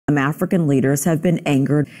Some African leaders have been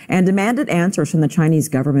angered and demanded answers from the Chinese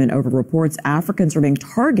government over reports Africans are being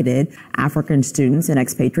targeted. African students and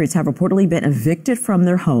expatriates have reportedly been evicted from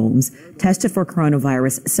their homes, tested for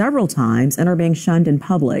coronavirus several times, and are being shunned in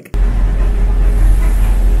public.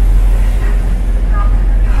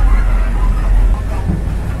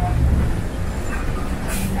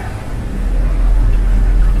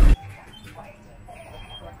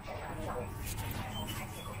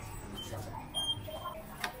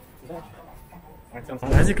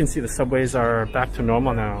 As you can see, the subways are back to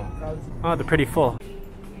normal now. Oh, they're pretty full.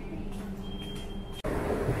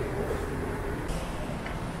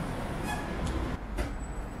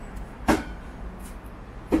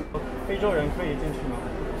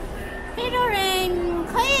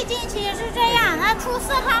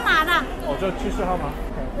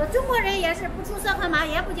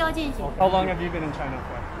 How long have you been in China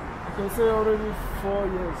for? I can say already 4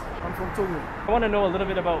 years. I'm from Togo. I want to know a little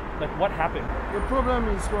bit about what happened. The problem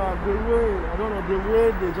is the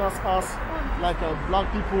way they just ask black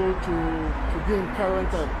people to be in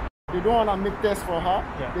quarantine. They don't want to make tests for her.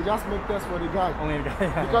 Yeah. They just make tests for the guy. Only the guy.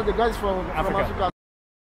 Yeah. Because the guy is from Africa.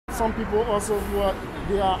 Some people also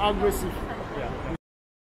they are aggressive. Yeah.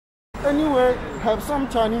 Anyway, have some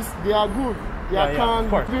Chinese, they are good. They are kind.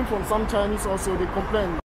 From some Chinese also, they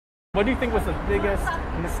complain. What do you think was the biggest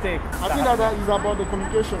mistake? I think that is about the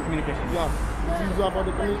communication. Yeah, it's about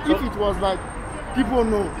the communication. If it was like people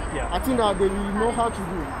know, I think that they will know how to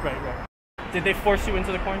do. Right. Did they force you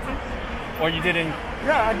into the quarantine, or you didn't?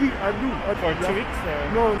 Yeah, I do. For 2 weeks?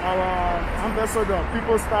 No, our ambassador.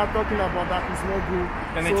 People start talking about that it's no good.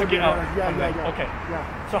 And they took you out. Yeah. Okay.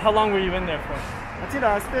 Yeah. So how long were you in there for? I think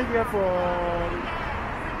I stayed here for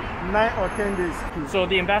 9 or 10 days. So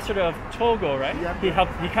the ambassador of Togo, right? Yeah.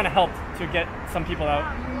 He kind of helped to get some people out.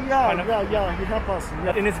 Yeah. He helped us.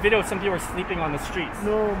 Yeah. In his video, some people were sleeping on the streets.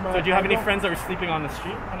 No, So do you have any friends that were sleeping on the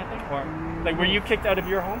street, kind of thing, or were you kicked out of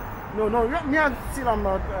your home? No. Me, I'm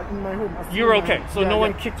not in my home. You were okay. So no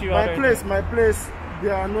one kicked you out. My place.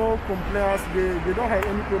 There are no complaints. They don't have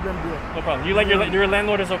any problem there. No problem. You your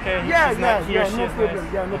landlord is okay. No problem. Nice.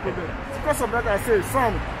 Yeah, no problem. Because of that, I say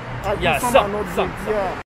some. Some are not good.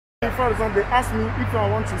 Yeah. For example, they ask me if I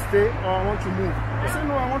want to stay or I want to move. I say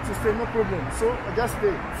no, I want to stay, no problem. So I just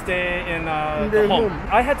stay. Stay in the home.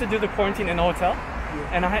 I had to do the quarantine in a hotel,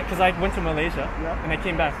 and because I went to Malaysia and I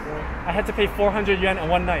came back. I had to pay 400 yuan in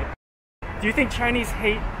one night. Do you think Chinese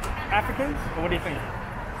hate Africans, or what do you think?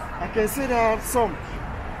 I can say that some.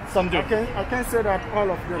 Some do. I can't say that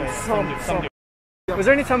all of them. Yeah, some do. Was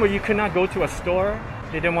there any time where you could not go to a store?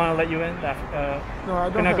 They didn't want to let you in? No, I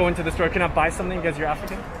don't. Could not go into the store? Could not buy something because you're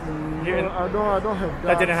African? No, I don't have that.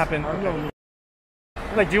 That didn't happen? No.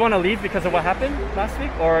 Like, do you want to leave because of what happened last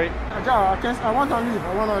week? Or? I want to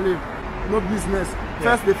leave. No business.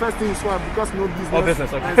 Yeah. The first thing is because no business. Oh,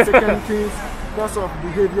 business, okay. And second thing is because of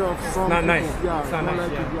behavior of some not people. Nice. Yeah, it's not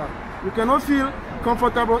nice. You cannot feel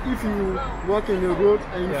comfortable if you walk in the road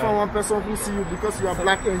and you find one person who see you because you are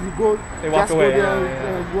black and you go just away. Go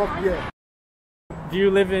there and walk there. Do you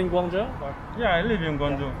live in Guangzhou? Yeah, I live in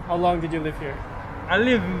Guangzhou. How long did you live here? I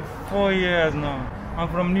live 4 years now. I'm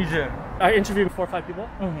from Niger. I interviewed 4 or 5 people,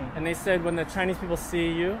 and they said when the Chinese people see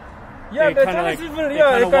you, the Chinese people, they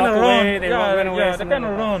kind of run. They kind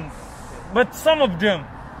of run. But some of them.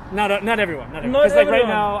 Not everyone. Because like right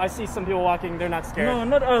now, I see some people walking, they're not scared. No,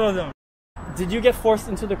 not all of them. Did you get forced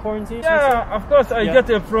into the quarantine? Yeah, of course I get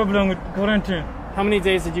a problem with quarantine. How many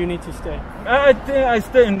days did you need to stay? I think I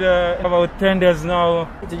stay in about 10 days now.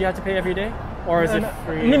 Did you have to pay every day? Or is it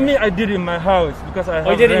free? Me, I did it in my house because I have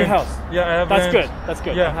you did rent. it in your house? Yeah, I have That's rent. good. That's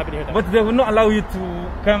good. Yeah. I'm happy to hear that. But they will not allow you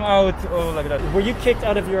to come out or like that. Were you kicked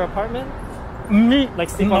out of your apartment? Me? Like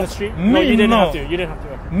sleep on the street? Me, you didn't no. have to. You didn't have to.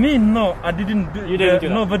 Okay. Me, no. I didn't do. You didn't do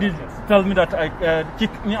that. Nobody told me that I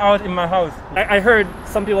kicked me out in my house. I heard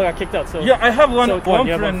some people got kicked out. So yeah, I have one friend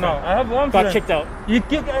friend now. I have one friend. Got kicked out. He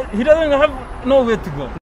doesn't have nowhere to go.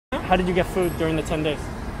 How did you get food during the 10 days?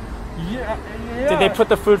 Yeah. Did they put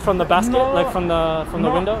the food from the basket, like from the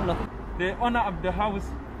window? Nothing. The owner of the house,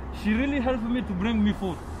 she really helped me to bring me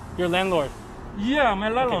food. Your landlord? Yeah, my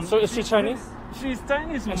landlord. Okay. So is she Chinese? She's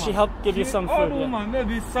Chinese woman. And she helped give you some food? Old woman,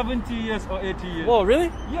 maybe 70 years or 80 years. Whoa, really?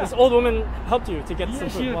 Yeah. This old woman helped you to get some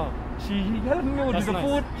food? Wow. She helped me with the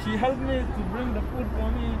food. She helped me to bring the food for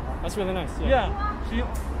me. That's really nice. Yeah.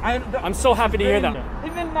 I'm so happy to hear that.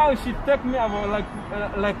 Even now, she take me about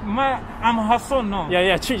I'm her son now.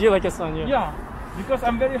 Yeah, treat you like a son. Yeah. Because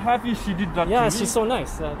I'm very happy she did that. Yeah, she's so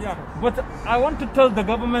nice. But I want to tell the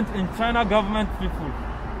government in China, government people.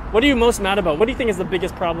 What are you most mad about? What do you think is the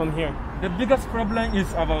biggest problem here? The biggest problem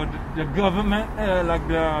is about the government, like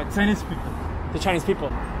the Chinese people. The Chinese people.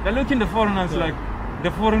 They're looking the foreigners like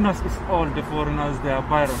the foreigners is all the foreigners. They are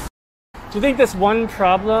virus. Do you think this one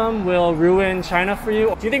problem will ruin China for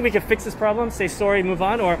you? Do you think we could fix this problem, say sorry, move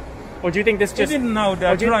on, or do you think this just... Even now they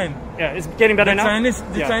are trying. Yeah, it's getting better now? Chinese,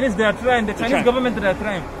 they are trying. The Chinese government, they are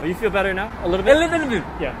trying. Oh, you feel better now? A little bit? A little bit.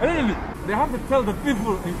 Yeah. A little bit. They have to tell the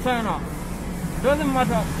people in China. Doesn't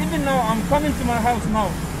matter. Even now, I'm coming to my house now.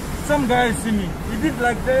 Some guys see me. He did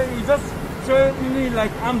like he just showed me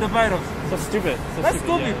like I'm the virus. So stupid. That's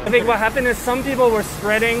stupid. Yeah. I think what happened is some people were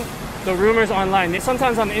spreading the rumors online.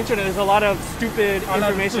 Sometimes on the internet there's a lot of stupid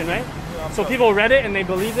information, right? Yeah, so people read it and they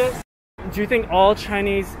believed it. Do you think all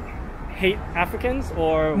Chinese hate Africans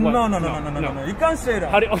or what? No. You can't say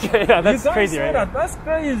that. Okay, yeah, that's crazy, right? That. That's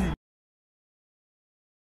crazy.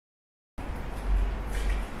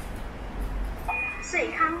 穗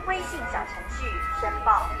康微信小程序申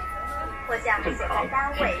报，或向所在单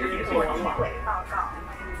位或机轨报告。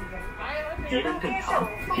主动接受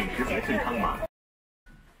风险测验。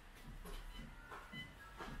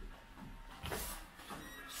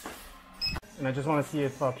And I just want to see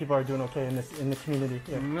if people are doing okay in the community.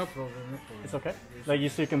 Yeah. No problem. It's okay.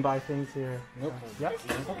 Like so you can buy things here. No problem. Yeah.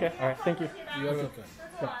 Okay. All right. Thank you. You're welcome.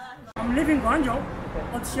 Yeah. I'm living in Guangzhou,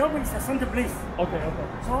 but Xiaobu is a center place. Okay.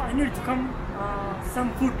 So I need to come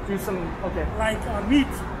some food. Do some. Okay. Like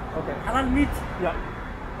meat. Okay. Halal meat. Yeah.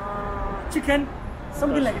 Chicken.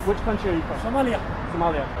 Something like that. Which country are you from? Somalia.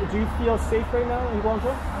 Somalia. Do you feel safe right now in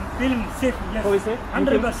Guangzhou? I'm feeling safe, yes. Fully safe?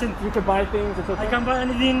 100%. You can buy things, it's okay? I can buy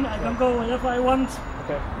anything, I can go wherever I want.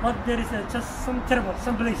 Okay. But there is just some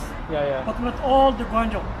place. Yeah. But not all the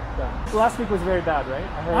Guangzhou. Yeah. Last week was very bad, right?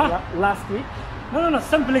 I heard last week? No,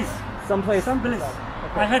 some place. Someplace? Some place.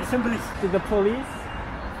 Okay. I had some place. Did the police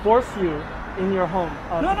force you in your home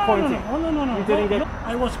to quarantine? No. You didn't get...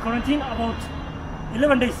 I was quarantined about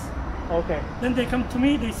 11 days. Okay. Then they come to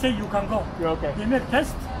me, they say you can go. You're okay. They make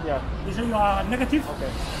test. Yeah. They say you are negative.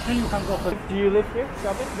 Okay. Then you can go. So do you live here,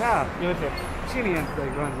 Shabbat? Yeah, You live here. Chilean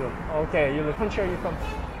Guangzhou. Okay, you live... What country are you from?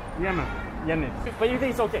 Yemen. Yemen. But you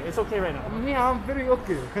think it's okay? It's okay right now? Yeah, I'm very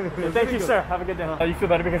okay. Thank you, sir. Have a good day. You feel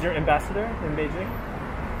better because you're ambassador in Beijing?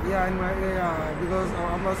 Yeah, in my area, because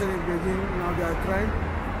our ambassador in Beijing, now they are trying,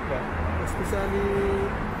 Yeah. especially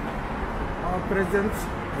our president.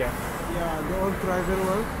 Yeah. Yeah, they all try very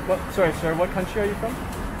well. Sorry, sir. What country are you from?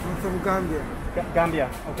 I'm from Gambia. Gambia.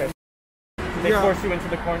 Okay. Did they force you into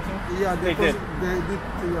the quarantine? Yeah, they did.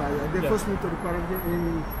 They forced me to the quarantine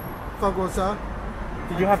in Fagosa.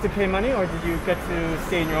 Did you have to pay money or did you get to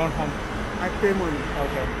stay in your own home? I pay money.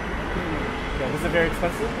 Okay. Yeah, was it very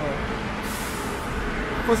expensive? Or?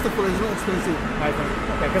 First of all, it's not expensive. I think.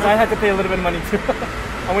 Okay, because I had to pay a little bit of money too.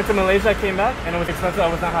 I went to Malaysia, I came back, and it was expensive.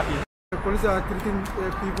 I was not happy. The police are treating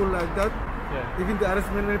people like that. Yeah. Even they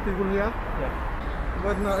arrest many people here. Yeah.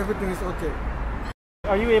 But now everything is okay.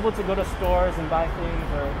 Are you able to go to stores and buy things,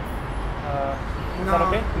 or is that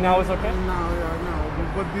okay? Now it's okay. Now.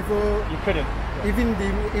 But before You couldn't. even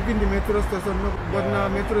the metro station, no, but now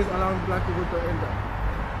metro is allowing black people to enter.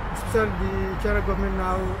 Especially the China government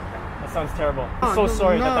now. That sounds terrible. I'm so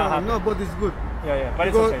sorry that happened. No, but it's good. Yeah, but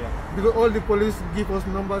Because, it's okay. Yeah. because all the police give us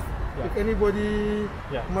numbers. Yeah. If anybody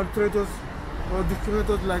maltreat us or discriminate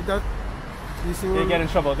us like that, They get in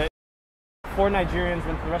trouble. 4 Nigerians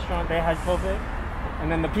went to the restaurant. They had COVID,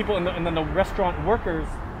 and then the people and then the restaurant workers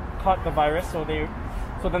caught the virus.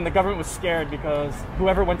 So then the government was scared because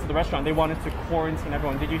whoever went to the restaurant, they wanted to quarantine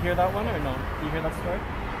everyone. Did you hear that one or no? Did you hear that story?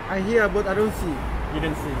 I hear, but I don't see. You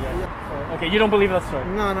didn't see, yeah. So, okay, you don't believe that story.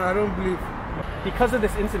 No, I don't believe. Because of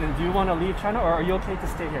this incident, do you want to leave China or are you okay to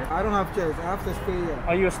stay here? I don't have choice. I have to stay here.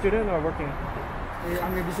 Are you a student or working?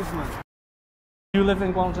 I'm a businessman. You live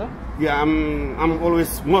in Guangzhou? Yeah, I'm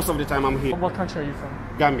always, most of the time I'm here. What country are you from?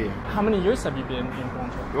 Gambia. How many years have you been in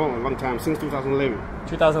Guangzhou? Oh, a long time, since 2011.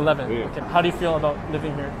 2011? Yeah. Okay. How do you feel about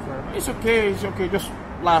living here? It's okay. Just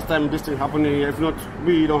last time this thing happened here. If not,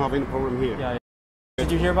 we don't have any problem here. Yeah.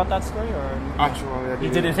 Did you hear about that story or? Actually, I didn't. You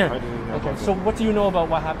didn't hear? I didn't hear okay, so what do you know about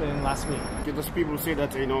what happened last week? Because people say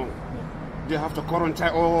that, they have to quarantine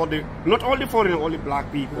not all the foreigners, all the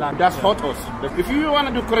black people. That's hurt us. If you want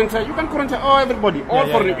to do quarantine, you can quarantine everybody, all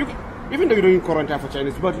foreigners. Yeah. Even though you don't quarantine for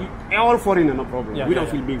Chinese, but all foreigners, no problem. Yeah, we don't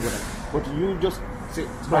feel big with that. But you just say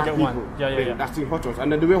black people. One. Yeah. That's the hurt us.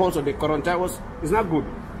 And then the way also they quarantine us is not good.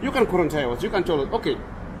 You can quarantine us. You can tell us, okay,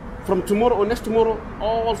 from tomorrow or next tomorrow,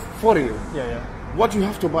 all foreigners. Yeah. What you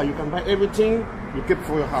have to buy, you can buy everything you keep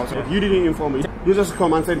for your house. If you didn't inform me, you just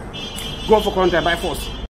come and say, go for quarantine by force.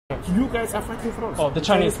 You guys are fighting for us. Oh, the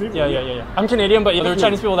Chinese people? Yeah. I'm Canadian, but there were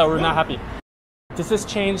Chinese people that were not happy. Does this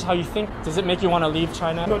change how you think? Does it make you want to leave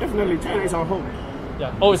China? No, definitely. China is our home.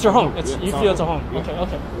 Yeah. Oh, it's your home. You feel it's a home. Yeah.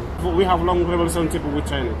 Okay. We have long relationship with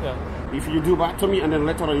China. Yeah. If you do bad to me and then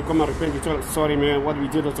later on you come and repent, you tell, sorry man, what we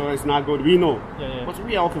did is not good. We know. Yeah. But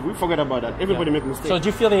we are okay. We forget about that. Everybody make mistakes. So do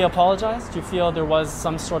you feel they apologized? Do you feel there was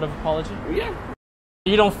some sort of apology? Yeah.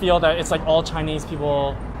 You don't feel that it's like all Chinese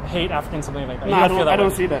people hate Africans, something like that? No, I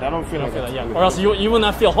don't see that. I don't feel like that. Yeah. Or else you will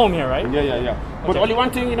not feel home here, right? Yeah. But only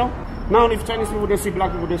one thing, now if Chinese people, they see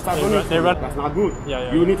black people, they start running. That's not good.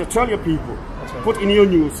 You need to tell your people. Right. Put in your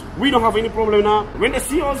news. We don't have any problem now. When they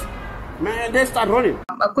see us, man, they start running.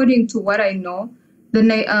 According to what I know,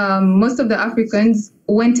 most of the Africans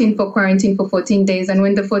went in for quarantine for 14 days. And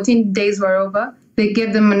when the 14 days were over, they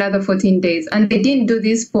gave them another 14 days. And they didn't do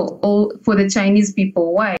this for the Chinese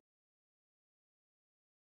people. Why?